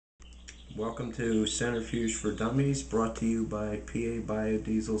Welcome to Centrifuge for Dummies, brought to you by PA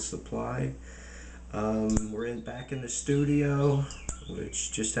Biodiesel Supply. We're back in the studio,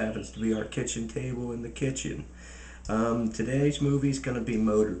 which just happens to be our kitchen table in the kitchen. Today's movie is going to be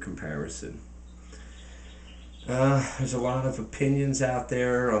motor comparison. There's a lot of opinions out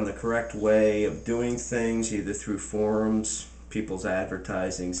there on the correct way of doing things, either through forums, people's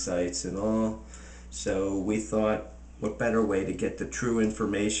advertising sites, and all. So we thought, what better way to get the true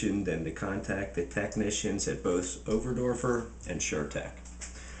information than to contact the technicians at both Oberdorfer and SureTech.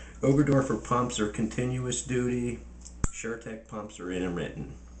 Oberdorfer pumps are continuous duty, SureTech pumps are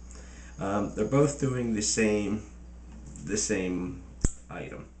intermittent. They're both doing the same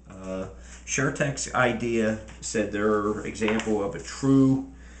item. SureTech's idea said their example of a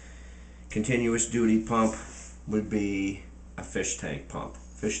true continuous duty pump would be a fish tank pump.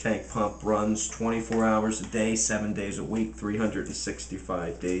 Fish tank pump runs 24 hours a day, 7 days a week,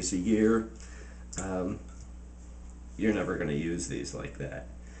 365 days a year. You're never going to use these like that.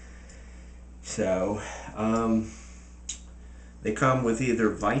 So they come with either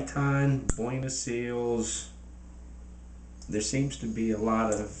Viton, Biodiesels. There seems to be a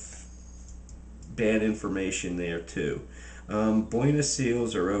lot of bad information there too.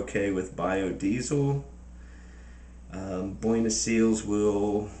 Biodiesels are okay with biodiesel. Biodiesels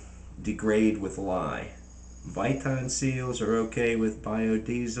will degrade with lye. Viton seals are okay with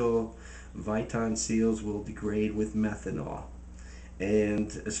biodiesel. Viton seals will degrade with methanol. And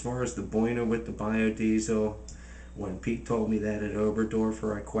as far as the Boina with the biodiesel, when Pete told me that at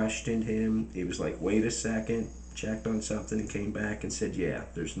Oberdorfer, I questioned him. He was like, wait a second, checked on something and came back and said, yeah,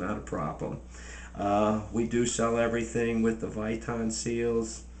 there's not a problem. We do sell everything with the Viton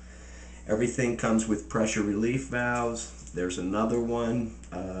seals. Everything comes with pressure relief valves. There's another one.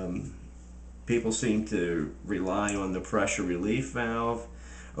 People seem to rely on the pressure relief valve.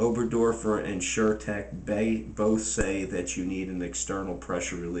 Oberdorfer and SureTech both say that you need an external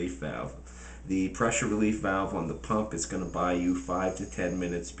pressure relief valve. The pressure relief valve on the pump is going to buy you 5 to 10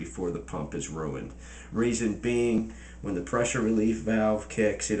 minutes before the pump is ruined. Reason being, when the pressure relief valve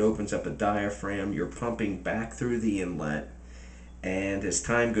kicks, it opens up a diaphragm. You're pumping back through the inlet, and as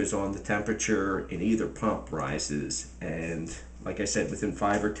time goes on, the temperature in either pump rises, and like I said, within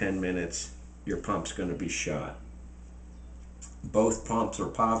 5 or 10 minutes, your pump's going to be shot. Both pumps are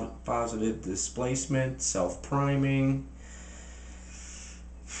positive displacement, self-priming.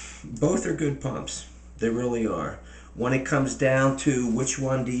 Both are good pumps. They really are. When it comes down to which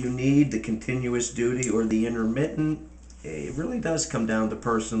one do you need, the continuous duty or the intermittent, it really does come down to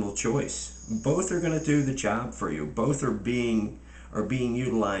personal choice. Both are going to do the job for you. Both are being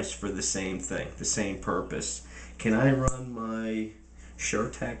utilized for the same thing, the same purpose. Can I run my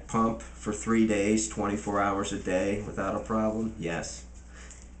SureTech pump for 3 days, 24 hours a day without a problem? Yes.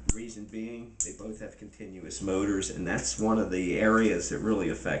 Reason being, they both have continuous motors, and that's one of the areas that really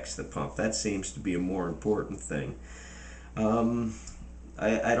affects the pump. That seems to be a more important thing.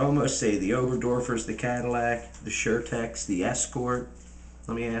 I'd almost say the Oberdorfer's the Cadillac, the SureTech's the Escort.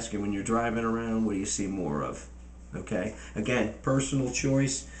 Let me ask you, when you're driving around, what do you see more of? Okay, again, personal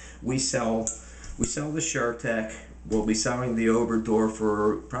choice. We sell the SureTech. We'll be selling the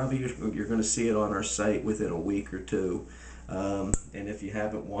Oberdorfer. Probably you're going to see it on our site within a week or two. And if you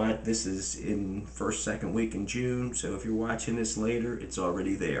haven't watched, this is in second week in June, so if you're watching this later, it's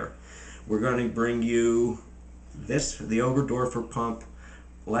already there. We're going to bring you the Oberdorfer pump,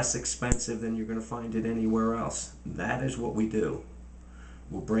 less expensive than you're going to find it anywhere else. That is what we do.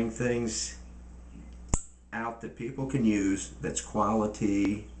 We'll bring things out that people can use, that's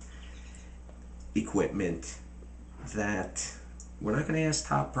quality equipment, that we're not going to ask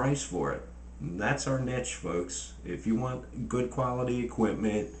top price for it. That's our niche, folks. If you want good quality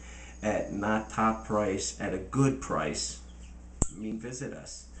equipment at not top price, at a good price, visit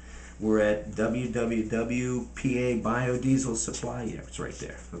us. We're at www.pa Biodiesel Supply. Yeah, it's right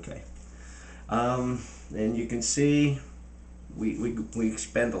there. Okay. And you can see we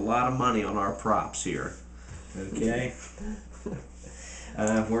spend a lot of money on our props here. Okay.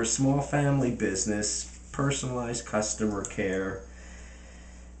 We're a small family business, personalized customer care.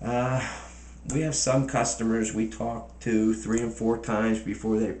 We have some customers we talk to 3 and 4 times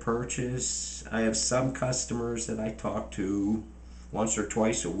before they purchase. I have some customers that I talk to once or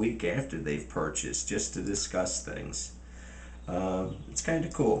twice a week after they've purchased, just to discuss things. It's kind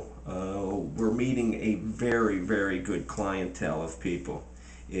of cool. We're meeting a very, very good clientele of people.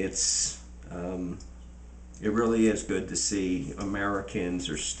 It really is good to see Americans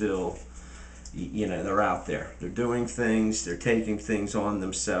are still, they're out there. They're doing things, they're taking things on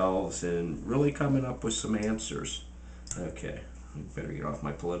themselves, and really coming up with some answers. Okay. better get off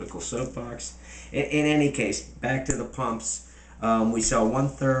my political soapbox. In any case, back to the pumps. We sell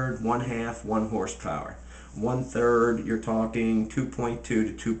 1/3, 1/2, 1 horsepower. 1/3, you're talking 2.2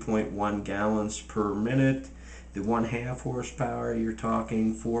 to 2.1 gallons per minute. The 1/2 horsepower, you're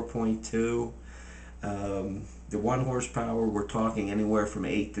talking 4.2. The 1 horsepower, we're talking anywhere from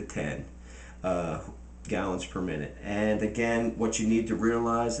 8 to 10 gallons per minute. And again, what you need to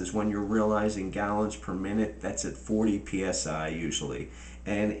realize is when you're realizing gallons per minute, that's at 40 psi usually,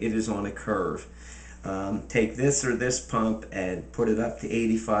 and it is on a curve. Take this or this pump and put it up to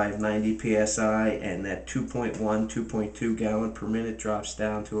 85, 90 psi, and that 2.1, 2.2 gallon per minute drops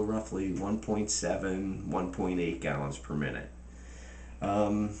down to a roughly 1.7, 1.8 gallons per minute.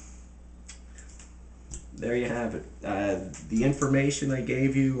 There you have it. The information I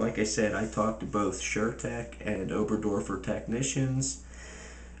gave you, like I said, I talked to both SureTech and Oberdorfer technicians.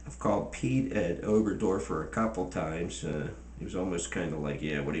 I've called Pete at Oberdorfer a couple times. He was almost kind of like,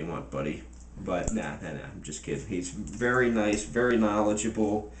 yeah, what do you want, buddy? But nah, I'm just kidding. He's very nice, very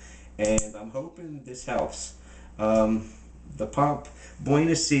knowledgeable, and I'm hoping this helps. The pump,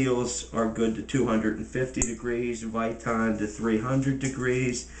 Buena seals are good to 250 degrees, Viton to 300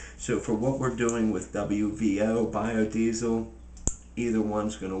 degrees. So for what we're doing with WVO, biodiesel, either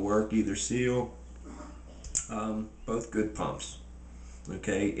one's going to work, either seal. Both good pumps.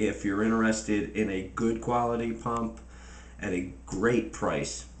 Okay, if you're interested in a good quality pump at a great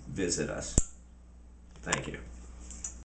price, visit us. Thank you.